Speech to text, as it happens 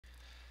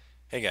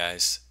Hey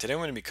guys, today I'm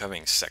going to be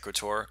covering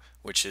Sequator,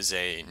 which is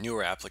a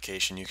newer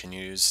application you can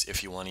use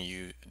if you want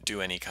to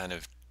do any kind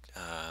of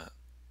uh,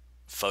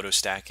 photo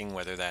stacking,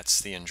 whether that's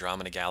the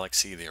Andromeda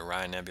Galaxy, the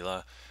Orion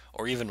Nebula,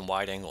 or even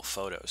wide-angle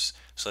photos.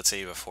 So let's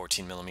say you have a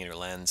 14mm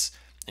lens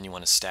and you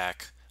want to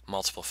stack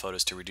multiple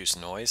photos to reduce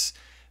noise.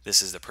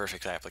 This is the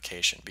perfect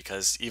application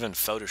because even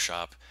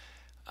Photoshop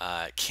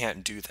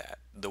can't do that.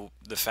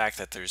 The fact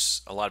that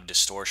there's a lot of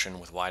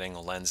distortion with wide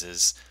angle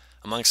lenses,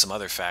 among some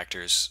other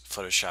factors,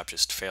 Photoshop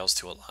just fails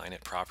to align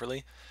it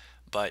properly.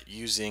 But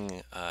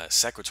using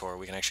Sequator,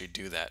 we can actually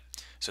do that.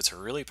 So it's a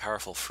really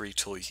powerful free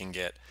tool you can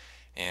get.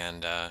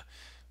 And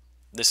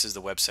this is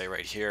the website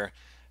right here.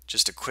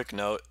 Just a quick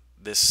note,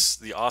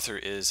 the author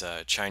is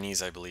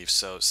Chinese, I believe,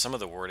 so some of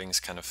the wording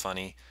is kind of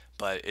funny,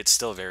 but it's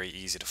still very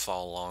easy to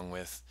follow along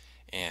with.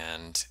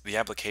 And the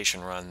application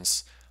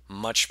runs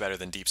much better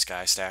than Deep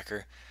Sky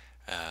Stacker.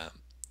 Uh,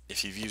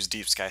 if you've used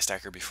Deep Sky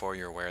Stacker before,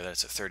 you're aware that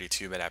it's a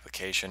 32-bit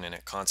application and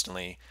it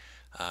constantly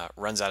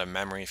runs out of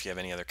memory if you have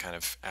any other kind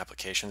of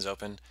applications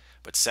open.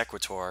 But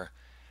Sequator,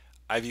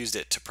 I've used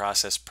it to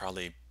process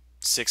probably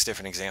 6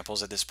 different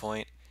examples at this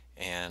point,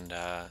 and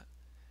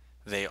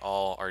they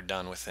all are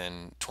done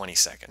within 20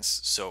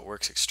 seconds. So it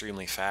works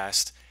extremely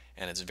fast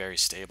and it's very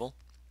stable.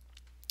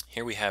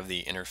 Here we have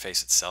the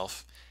interface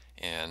itself,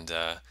 and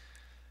the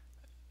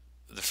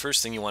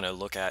first thing you want to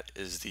look at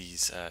is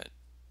these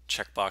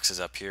check boxes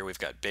up here. We've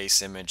got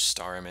base image,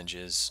 star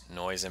images,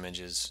 noise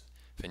images,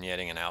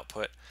 vignetting, and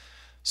output.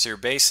 So your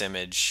base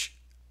image,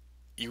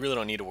 you really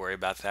don't need to worry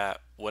about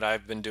that. What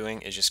I've been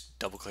doing is just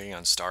double clicking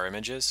on star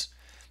images,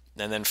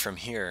 and then from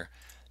here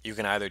you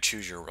can either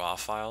choose your raw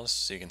files,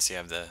 so you can see I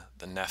have the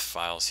NEF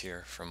files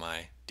here from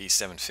my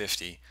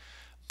D750,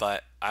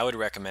 but I would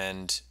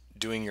recommend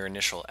doing your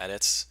initial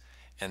edits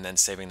and then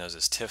saving those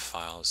as TIFF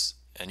files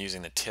and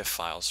using the TIFF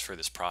files for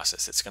this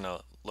process. It's going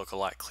to look a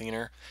lot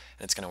cleaner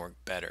and it's going to work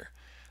better.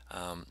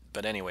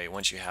 But anyway,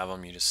 once you have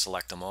them, you just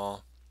select them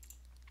all.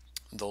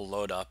 They'll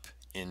load up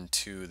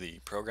into the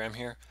program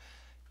here,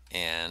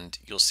 and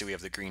you'll see we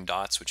have the green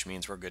dots, which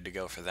means we're good to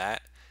go for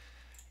that.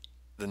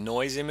 The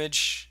noise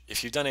image,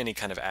 if you've done any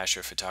kind of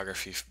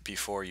astrophotography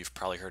before, you've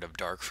probably heard of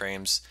dark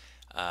frames.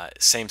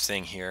 Same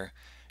thing here.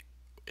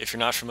 If you're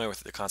not familiar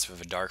with the concept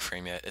of a dark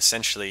frame yet,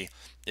 essentially,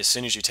 as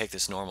soon as you take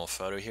this normal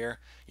photo here,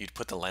 you'd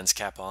put the lens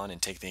cap on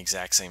and take the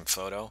exact same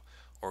photo,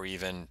 or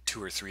even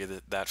 2 or 3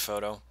 of that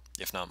photo,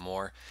 if not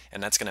more,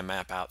 and that's going to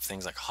map out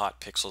things like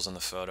hot pixels in the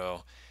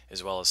photo,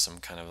 as well as some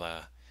kind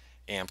of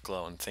amp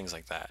glow and things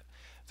like that.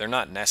 They're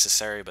not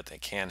necessary, but they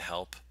can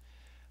help.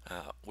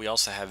 We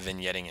also have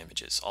vignetting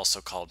images,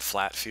 also called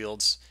flat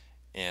fields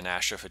in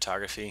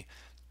astrophotography,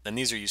 and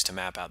these are used to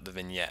map out the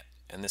vignette.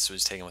 And this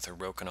was taken with a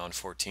Rokinon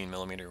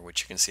 14mm,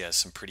 which you can see has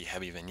some pretty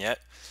heavy vignette.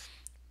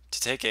 To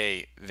take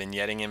a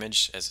vignetting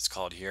image, as it's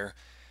called here,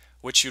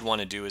 what you'd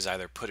want to do is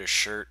either put a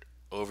shirt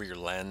over your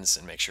lens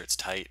and make sure it's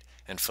tight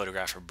and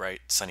photograph a bright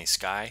sunny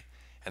sky,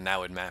 and that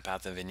would map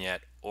out the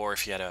vignette. Or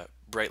if you had a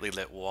brightly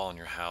lit wall in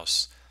your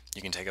house,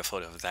 you can take a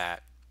photo of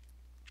that,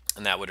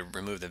 and that would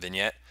remove the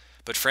vignette.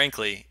 But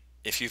frankly,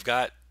 if you've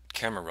got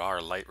Camera Raw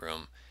or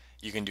Lightroom,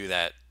 you can do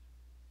that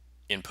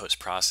in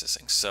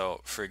post-processing.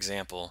 So for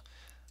example,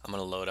 I'm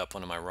going to load up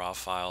one of my raw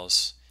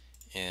files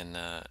in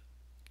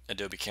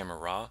Adobe Camera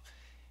Raw,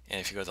 and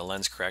if you go to the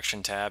lens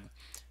correction tab,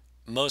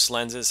 most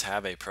lenses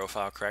have a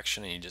profile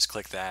correction, and you just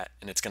click that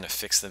and it's going to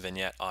fix the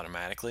vignette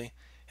automatically.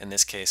 In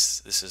this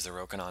case, this is the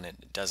Rokinon,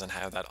 it doesn't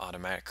have that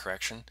automatic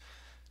correction.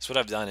 So what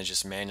I've done is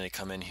just manually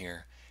come in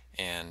here,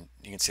 and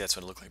you can see that's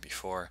what it looked like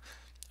before.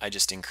 I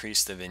just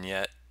increased the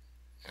vignette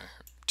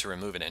to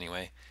remove it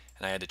anyway,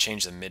 and I had to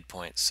change the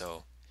midpoint,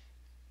 so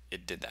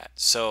it did that.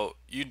 So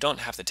you don't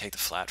have to take the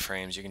flat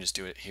frames, you can just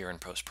do it here in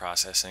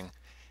post-processing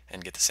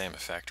and get the same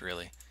effect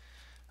really.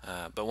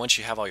 But once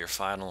you have all your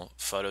final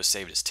photos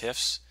saved as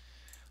TIFFs,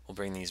 we'll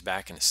bring these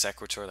back into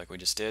Sequator like we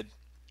just did.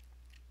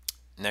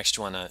 Next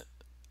you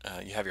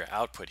have your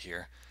output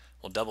here.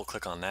 We'll double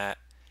click on that,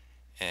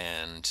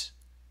 and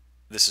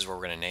this is where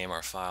we're going to name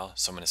our file.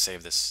 So I'm going to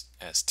save this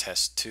as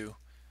test2,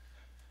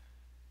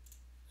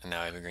 and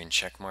now I have a green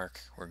check mark.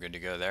 We're good to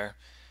go there.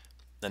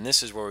 Then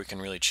this is where we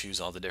can really choose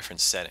all the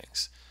different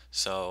settings.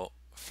 So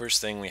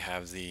first thing, we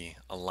have the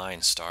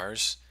align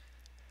stars,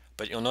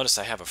 but you'll notice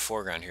I have a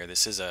foreground here.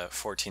 This is a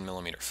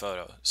 14mm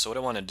photo. So what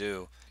I want to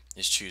do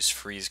is choose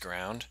freeze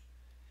ground,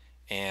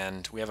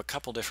 and we have a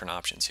couple different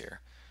options here.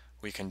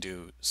 We can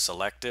do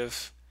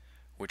selective,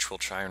 which will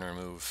try and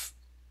remove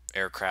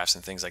aircrafts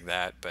and things like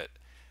that, but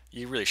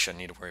you really shouldn't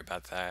need to worry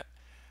about that.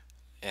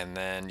 And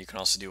then you can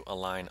also do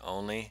align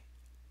only.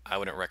 I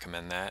wouldn't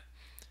recommend that.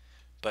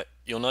 But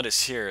you'll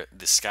notice here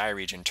the sky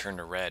region turned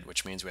to red,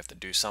 which means we have to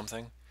do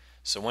something.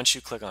 So once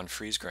you click on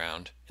freeze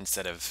ground,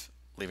 instead of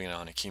leaving it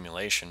on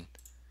accumulation,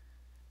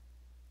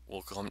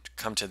 we'll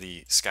come to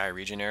the sky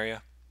region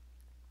area.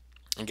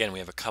 Again, we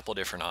have a couple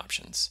different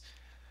options.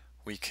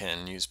 We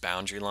can use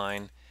boundary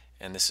line,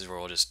 and this is where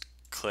we'll just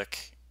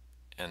click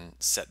and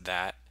set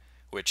that,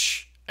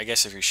 which I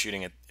guess if you're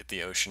shooting at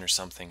the ocean or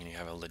something and you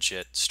have a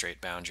legit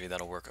straight boundary,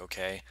 that'll work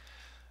okay.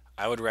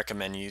 I would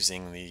recommend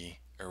using the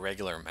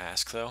irregular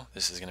mask though.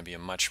 This is going to be a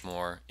much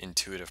more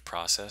intuitive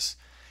process.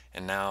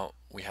 And now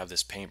we have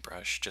this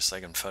paintbrush just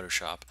like in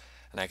Photoshop,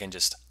 and I can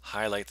just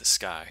highlight the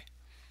sky.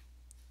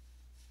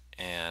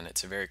 And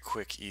it's a very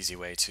quick, easy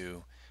way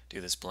to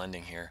do this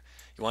blending here.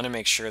 You want to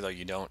make sure though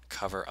you don't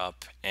cover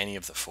up any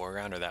of the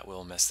foreground, or that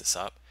will mess this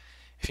up.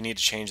 If you need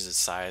to change the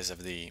size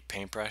of the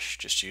paintbrush,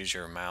 just use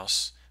your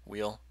mouse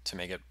wheel to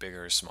make it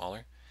bigger or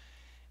smaller.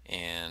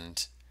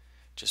 And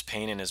just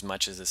paint in as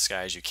much of the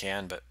sky as you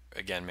can, but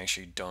again, make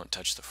sure you don't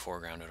touch the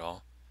foreground at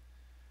all.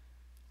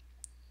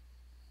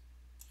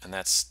 And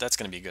that's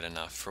going to be good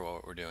enough for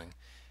what we're doing.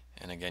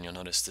 And again, you'll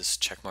notice this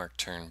check mark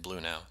turned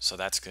blue now, so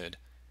that's good.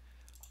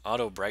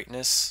 Auto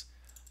brightness,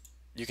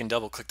 you can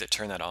double click to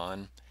turn that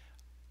on.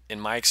 In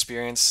my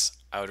experience,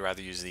 I would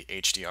rather use the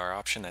HDR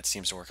option. That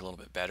seems to work a little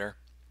bit better.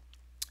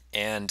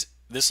 And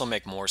this will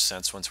make more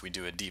sense once we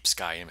do a deep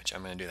sky image.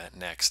 I'm going to do that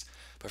next.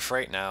 But for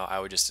right now, I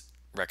would just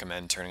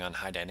recommend turning on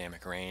high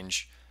dynamic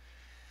range.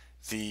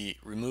 The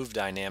remove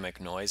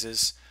dynamic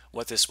noises,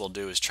 what this will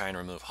do is try and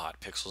remove hot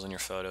pixels in your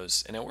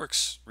photos, and it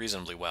works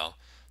reasonably well.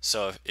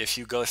 So if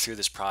you go through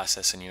this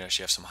process and you notice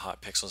you have some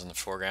hot pixels in the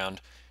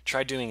foreground,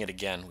 try doing it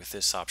again with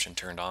this option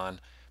turned on,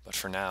 but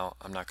for now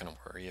I'm not going to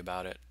worry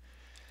about it.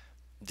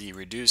 The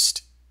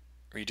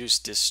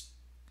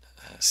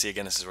see,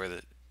 again, this is where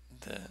the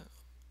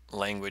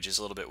language is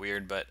a little bit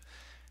weird, but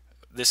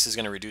this is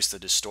going to reduce the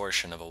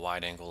distortion of a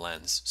wide angle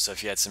lens. So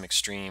if you had some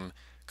extreme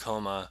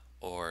coma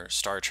or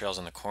star trails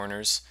in the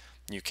corners,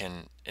 you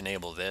can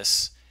enable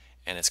this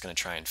and it's going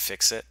to try and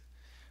fix it.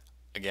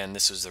 Again,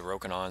 this is the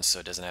Rokinon, so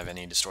it doesn't have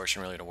any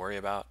distortion really to worry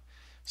about.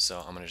 So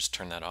I'm going to just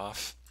turn that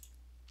off.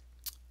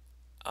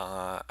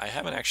 I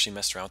haven't actually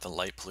messed around with the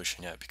light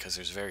pollution yet because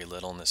there's very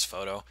little in this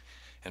photo,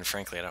 and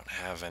frankly I don't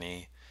have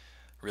any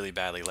really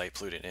badly light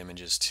polluted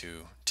images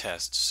to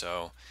test,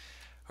 so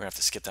we're going to have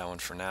to skip that one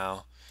for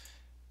now.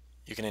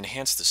 You can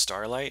enhance the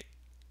starlight,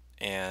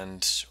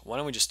 and why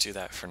don't we just do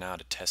that for now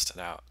to test it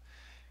out,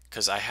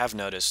 because I have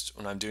noticed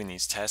when I'm doing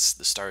these tests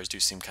the stars do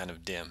seem kind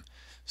of dim,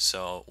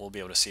 so we'll be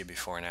able to see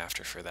before and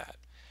after for that.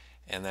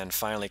 And then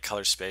finally,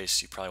 color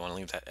space, you probably want to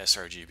leave that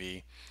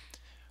sRGB.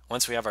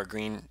 Once we have our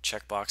green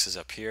check boxes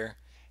up here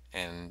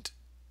and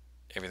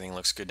everything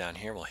looks good down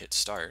here, we'll hit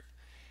start,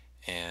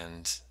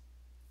 and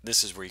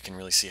this is where you can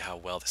really see how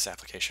well this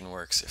application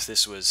works. If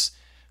this was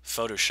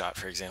Photoshop,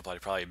 for example,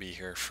 I'd probably be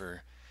here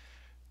for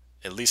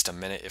at least a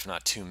minute, if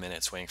not 2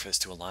 minutes, waiting for this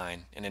to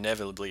align, and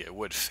inevitably it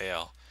would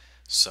fail.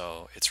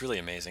 So it's really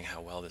amazing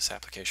how well this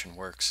application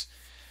works.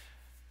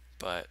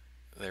 But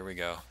there we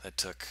go. That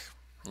took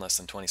less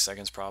than 20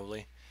 seconds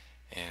probably,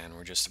 and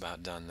we're just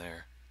about done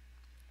there.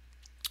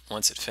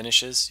 Once it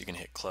finishes, you can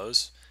hit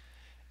close,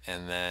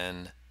 and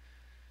then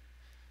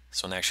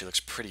this one actually looks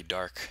pretty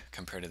dark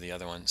compared to the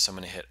other one. So I'm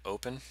going to hit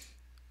open,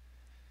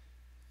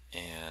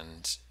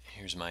 and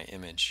here's my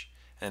image.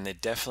 And they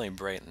definitely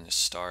brighten the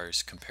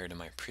stars compared to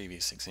my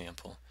previous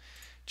example.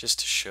 Just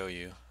to show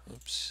you,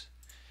 oops.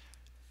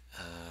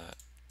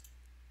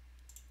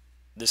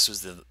 This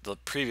was the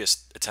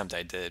previous attempt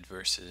I did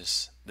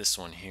versus this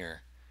one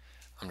here.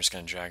 I'm just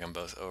going to drag them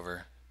both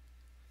over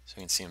so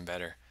you can see them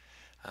better.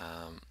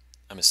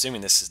 I'm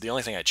assuming this is the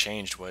only thing I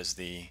changed was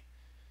the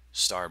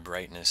star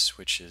brightness,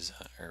 which is,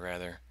 or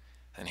rather,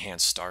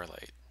 enhanced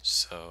starlight.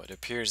 So it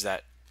appears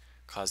that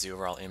caused the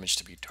overall image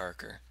to be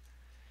darker.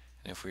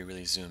 And if we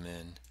really zoom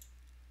in,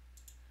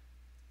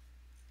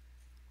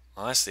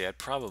 honestly, I'd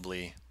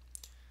probably,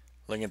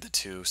 looking at the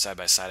two side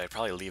by side, I'd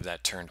probably leave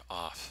that turned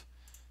off.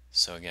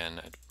 So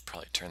again, I'd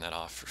probably turn that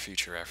off for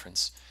future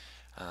reference.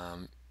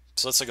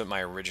 So let's look at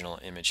my original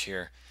image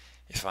here.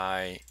 If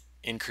I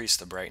increase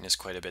the brightness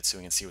quite a bit so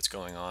we can see what's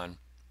going on,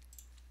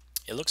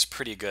 it looks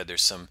pretty good.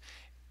 There's some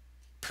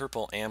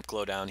purple amp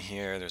glow down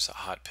here, there's a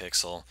hot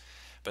pixel,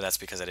 but that's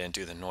because I didn't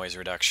do the noise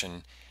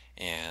reduction,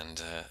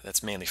 and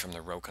that's mainly from the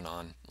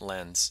Rokinon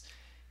lens.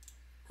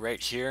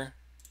 Right here,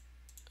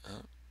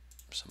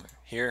 somewhere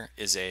here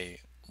is a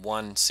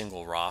one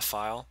single raw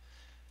file,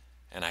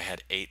 and I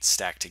had 8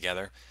 stacked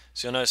together.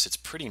 So you'll notice it's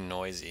pretty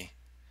noisy,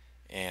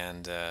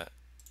 and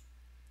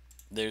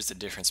there's the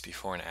difference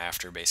before and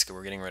after. Basically,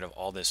 we're getting rid of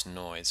all this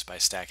noise by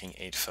stacking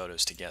 8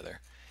 photos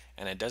together,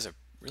 and it does a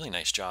really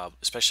nice job,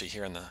 especially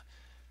here in the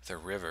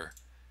river.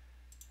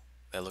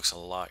 That looks a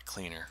lot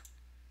cleaner.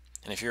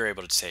 And if you're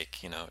able to take,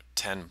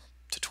 10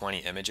 to 20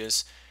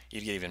 images,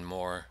 you'd get even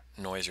more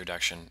noise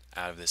reduction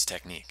out of this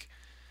technique.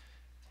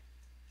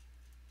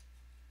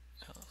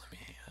 Now,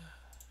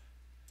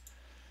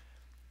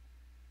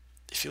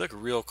 if you look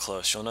real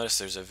close, you'll notice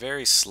there's a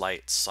very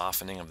slight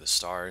softening of the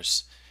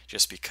stars,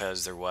 just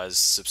because there was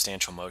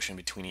substantial motion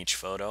between each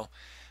photo.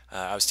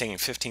 I was taking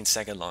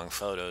 15-second long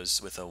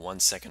photos with a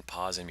 1-second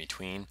pause in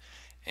between,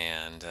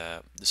 and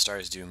the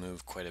stars do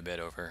move quite a bit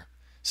over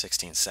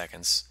 16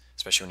 seconds,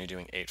 especially when you're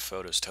doing 8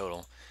 photos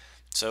total.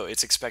 So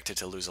it's expected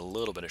to lose a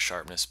little bit of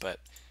sharpness, but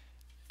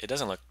it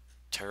doesn't look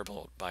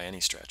terrible by any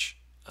stretch.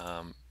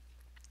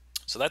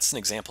 So that's an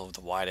example of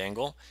the wide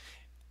angle.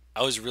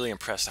 I was really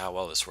impressed how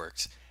well this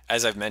worked.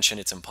 As I've mentioned,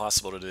 it's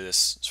impossible to do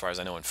this, as far as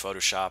I know, in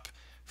Photoshop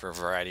for a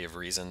variety of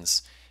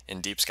reasons.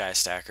 In Deep Sky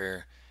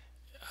Stacker,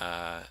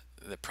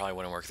 that probably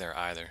wouldn't work there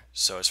either.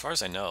 So as far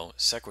as I know,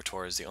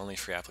 Sequator is the only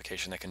free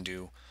application that can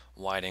do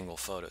wide-angle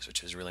photos,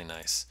 which is really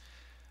nice.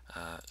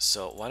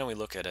 So why don't we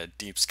look at a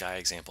deep sky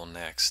example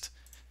next,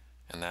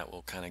 and that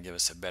will kind of give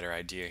us a better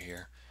idea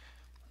here.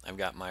 I've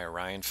got my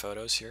Orion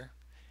photos here,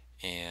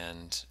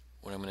 and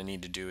what I'm going to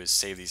need to do is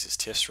save these as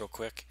TIFFs real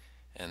quick,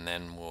 and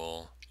then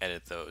we'll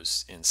edit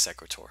those in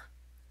Sequator.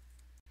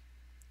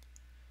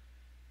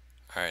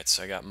 Alright,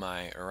 so I got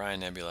my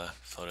Orion Nebula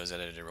photos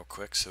edited real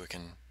quick, so we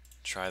can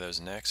try those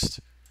next.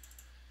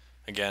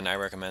 Again, I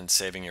recommend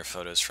saving your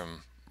photos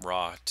from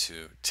RAW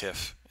to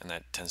TIFF, and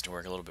that tends to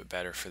work a little bit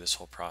better for this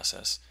whole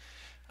process.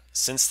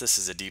 Since this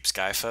is a deep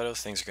sky photo,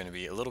 things are going to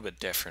be a little bit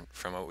different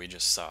from what we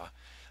just saw.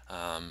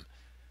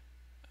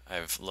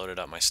 I've loaded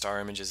up my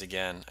star images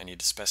again. I need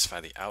to specify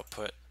the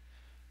output.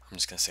 I'm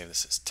just going to save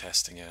this as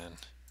test again.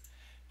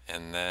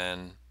 And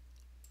then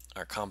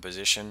our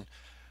composition.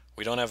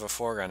 We don't have a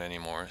foreground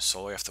anymore, so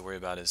all we have to worry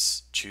about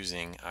is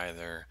choosing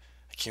either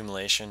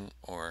accumulation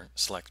or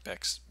select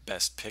best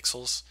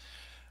pixels.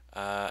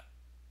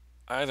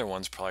 Either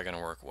one's probably going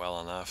to work well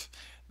enough.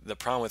 The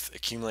problem with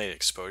accumulated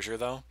exposure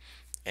though,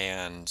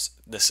 and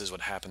this is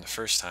what happened the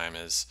first time,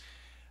 is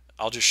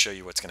I'll just show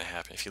you what's going to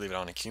happen. If you leave it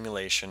on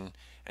accumulation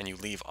and you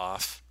leave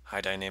off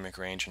high dynamic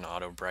range and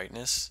auto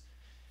brightness,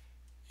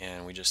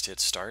 and we just hit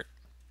start,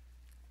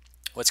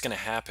 what's going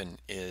to happen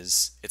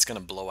is it's going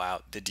to blow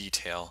out the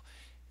detail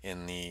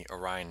in the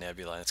Orion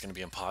Nebula, and it's going to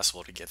be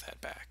impossible to get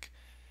that back.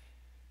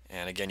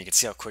 And again, you can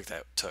see how quick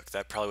that took.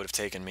 That probably would have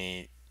taken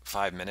me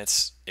 5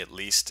 minutes at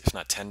least, if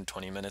not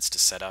 10-20 minutes to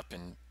set up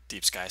in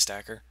Deep Sky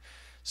Stacker,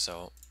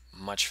 so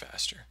much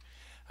faster.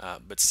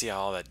 But see how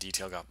all that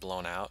detail got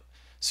blown out?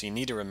 So you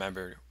need to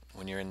remember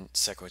when you're in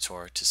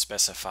Sequator to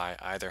specify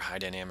either high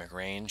dynamic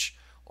range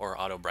or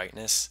auto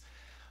brightness.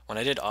 When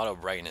I did auto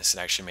brightness, it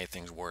actually made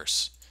things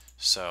worse.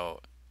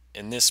 So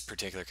in this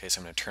particular case,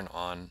 I'm going to turn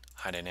on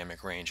high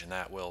dynamic range, and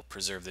that will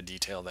preserve the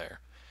detail there.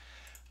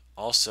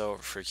 Also,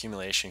 for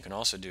accumulation, you can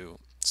also do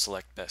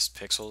select best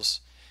pixels,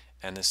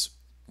 and this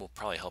will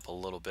probably help a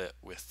little bit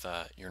with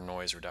your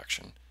noise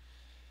reduction.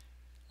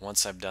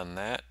 Once I've done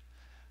that,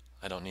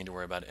 I don't need to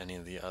worry about any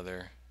of the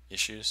other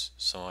issues,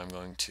 so I'm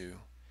going to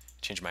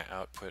change my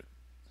output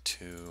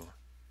to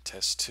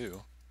test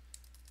 2,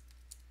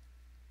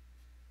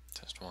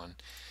 test 1,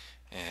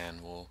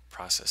 and we'll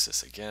process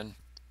this again.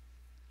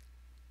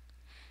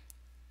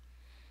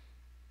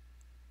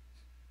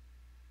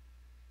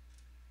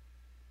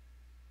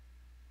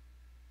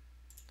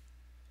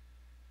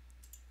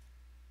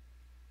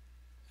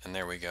 And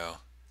there we go.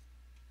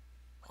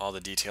 All the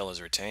detail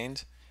is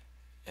retained,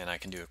 and I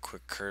can do a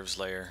quick curves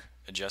layer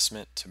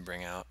adjustment to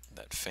bring out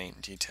that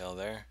faint detail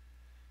there.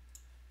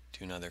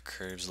 Do another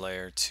curves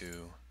layer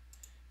to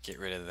get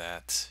rid of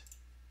that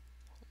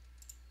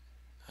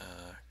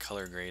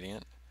color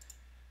gradient.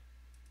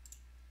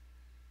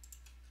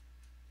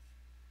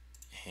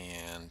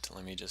 And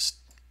let me just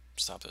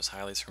stop those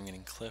highlights from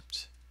getting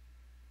clipped.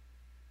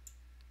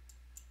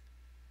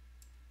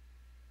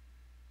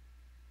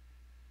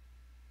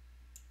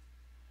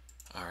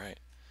 Alright,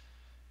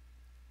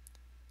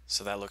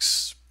 so that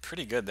looks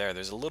pretty good there.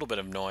 There's a little bit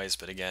of noise,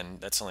 but again,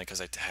 that's only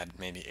because I had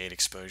maybe 8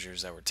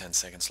 exposures that were 10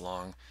 seconds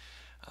long.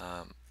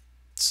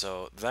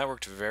 So that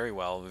worked very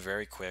well,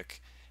 very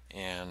quick,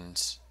 and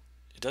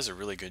it does a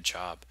really good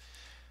job.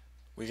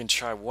 We can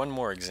try one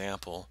more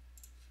example,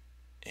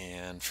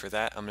 and for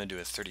that I'm going to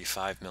do a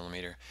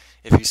 35mm.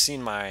 If you've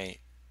seen my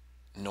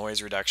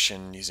noise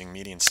reduction using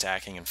median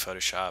stacking in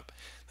Photoshop,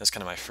 that's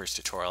kind of my first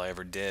tutorial I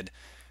ever did.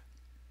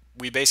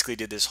 We basically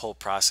did this whole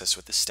process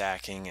with the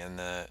stacking and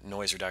the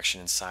noise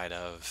reduction inside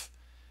of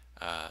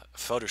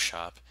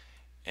Photoshop,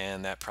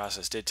 and that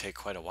process did take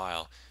quite a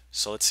while.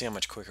 So let's see how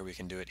much quicker we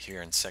can do it here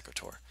in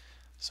Sequator.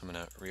 So I'm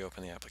going to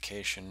reopen the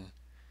application,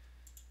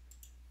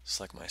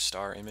 select my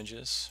star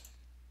images,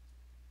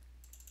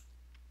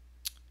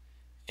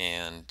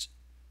 and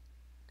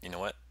you know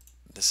what?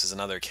 This is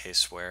another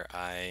case where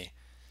I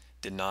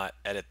did not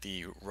edit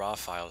the raw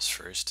files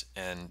first,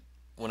 and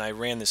when I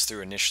ran this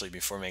through initially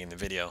before making the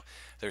video,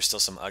 there's still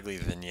some ugly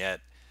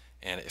vignette,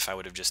 and if I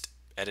would have just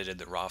edited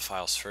the raw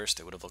files first,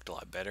 it would have looked a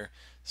lot better.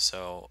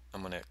 So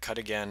I'm going to cut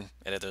again,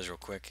 edit those real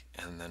quick,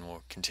 and then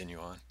we'll continue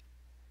on.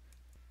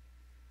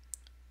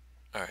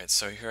 Alright,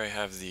 so here I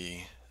have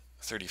the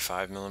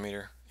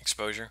 35mm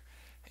exposure,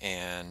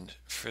 and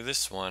for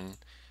this one,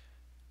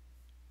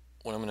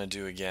 what I'm going to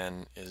do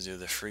again is do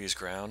the freeze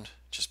ground,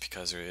 just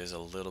because there is a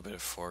little bit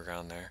of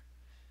foreground there.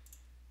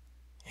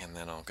 And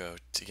then I'll go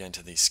again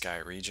to the sky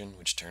region,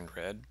 which turned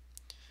red.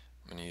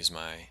 I'm going to use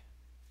my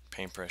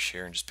paintbrush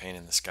here and just paint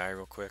in the sky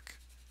real quick,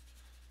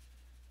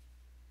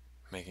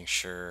 making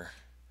sure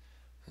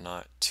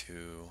not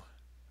to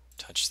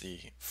touch the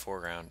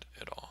foreground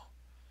at all.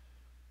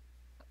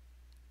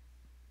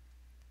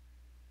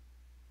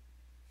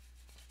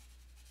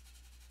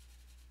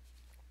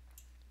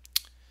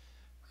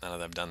 Now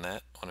that I've done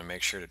that, I want to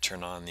make sure to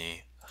turn on the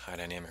high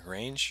dynamic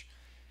range,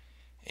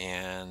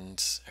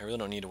 And I really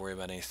don't need to worry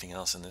about anything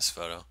else in this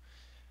photo.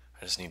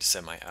 I just need to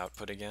set my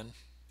output again.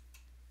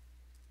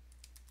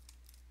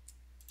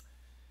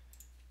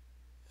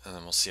 And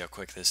then we'll see how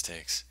quick this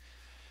takes.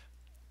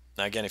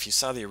 Now again, if you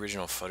saw the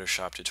original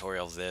Photoshop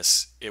tutorial of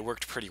this, it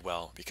worked pretty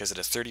well because at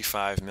a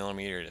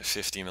 35mm to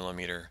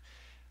 50mm,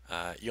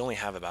 you only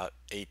have about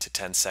 8 to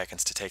 10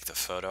 seconds to take the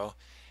photo,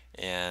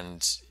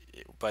 and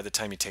by the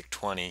time you take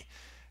 20,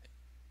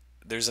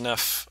 there's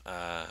enough,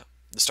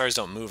 the stars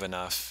don't move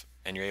enough,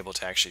 and you're able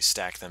to actually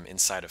stack them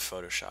inside of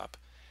Photoshop.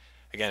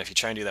 Again, if you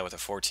try and do that with a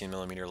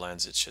 14mm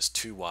lens, it's just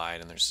too wide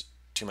and there's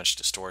too much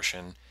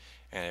distortion,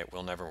 and it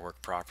will never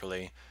work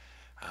properly.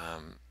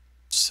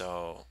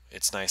 So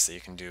it's nice that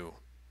you can do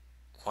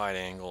wide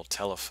angle,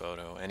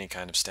 telephoto, any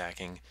kind of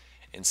stacking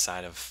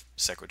inside of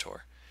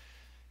Sequator.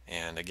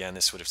 And again,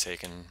 this would have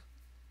taken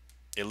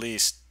at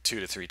least 2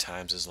 to 3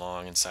 times as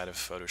long inside of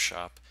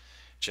Photoshop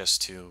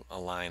just to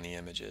align the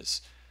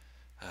images.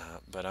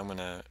 But I'm going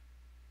to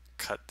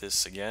cut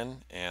this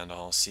again and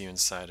I'll see you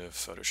inside of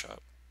Photoshop.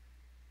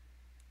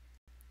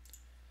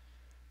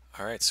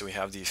 Alright, so we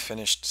have the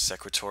finished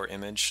Sequator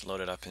image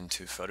loaded up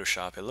into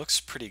Photoshop. It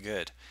looks pretty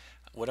good.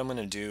 What I'm going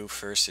to do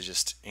first is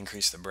just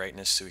increase the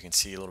brightness so we can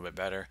see a little bit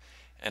better.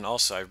 And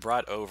also I've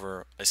brought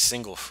over a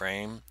single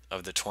frame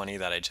of the 20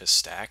 that I just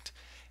stacked.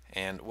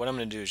 And what I'm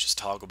going to do is just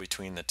toggle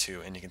between the two,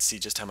 and you can see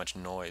just how much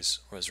noise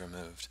was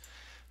removed.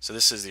 So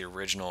this is the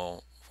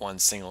original one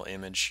single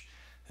image.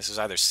 This was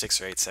either 6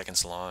 or 8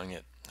 seconds long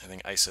at, I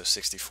think, ISO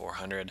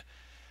 6400.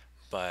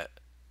 But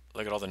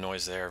look at all the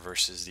noise there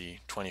versus the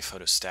 20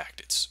 photos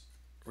stacked. It's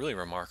really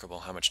remarkable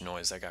how much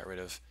noise I got rid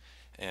of.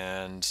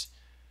 And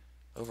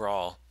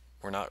overall,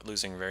 we're not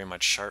losing very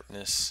much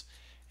sharpness,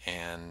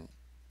 and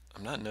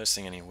I'm not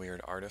noticing any weird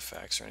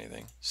artifacts or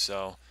anything.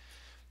 So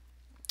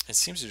it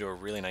seems to do a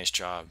really nice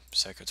job,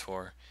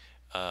 Sequator,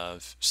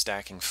 of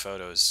stacking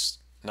photos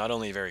not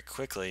only very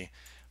quickly,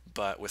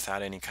 but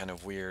without any kind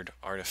of weird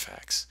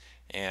artifacts.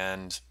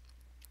 And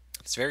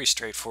it's very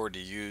straightforward to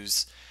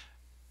use.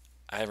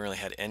 I haven't really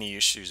had any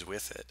issues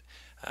with it.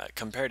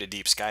 Compared to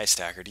Deep Sky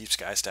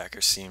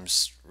Stacker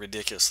seems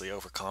ridiculously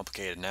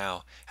overcomplicated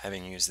now,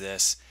 having used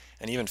this.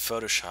 And even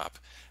Photoshop,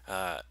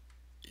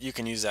 you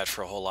can use that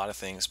for a whole lot of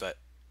things, but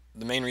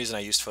the main reason I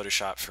used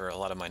Photoshop for a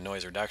lot of my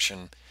noise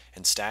reduction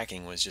and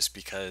stacking was just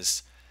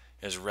because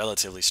it was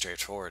relatively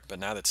straightforward. But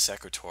now that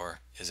Sequator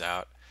is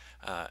out,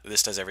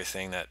 this does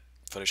everything that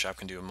Photoshop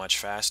can do much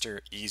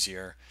faster,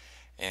 easier,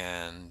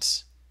 and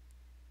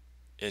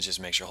it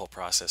just makes your whole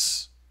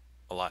process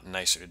a lot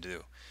nicer to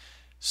do.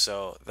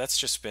 So that's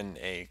just been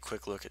a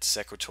quick look at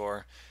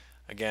Sequator.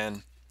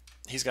 Again,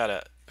 he's got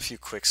a few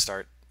quick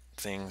start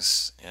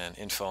things and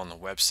info on the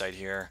website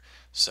here,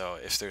 so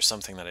if there's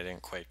something that I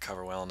didn't quite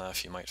cover well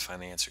enough, you might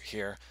find the answer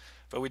here.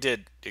 But we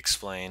did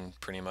explain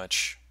pretty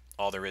much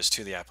all there is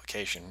to the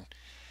application.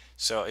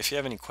 So if you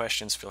have any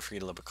questions, feel free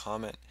to leave a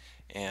comment.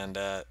 And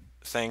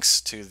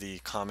thanks to the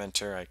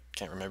commenter, I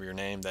can't remember your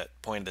name, that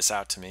pointed this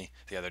out to me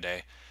the other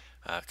day,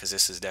 because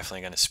this is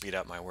definitely going to speed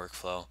up my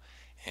workflow,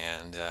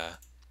 and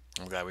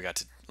I'm glad we got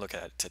to look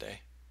at it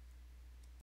today.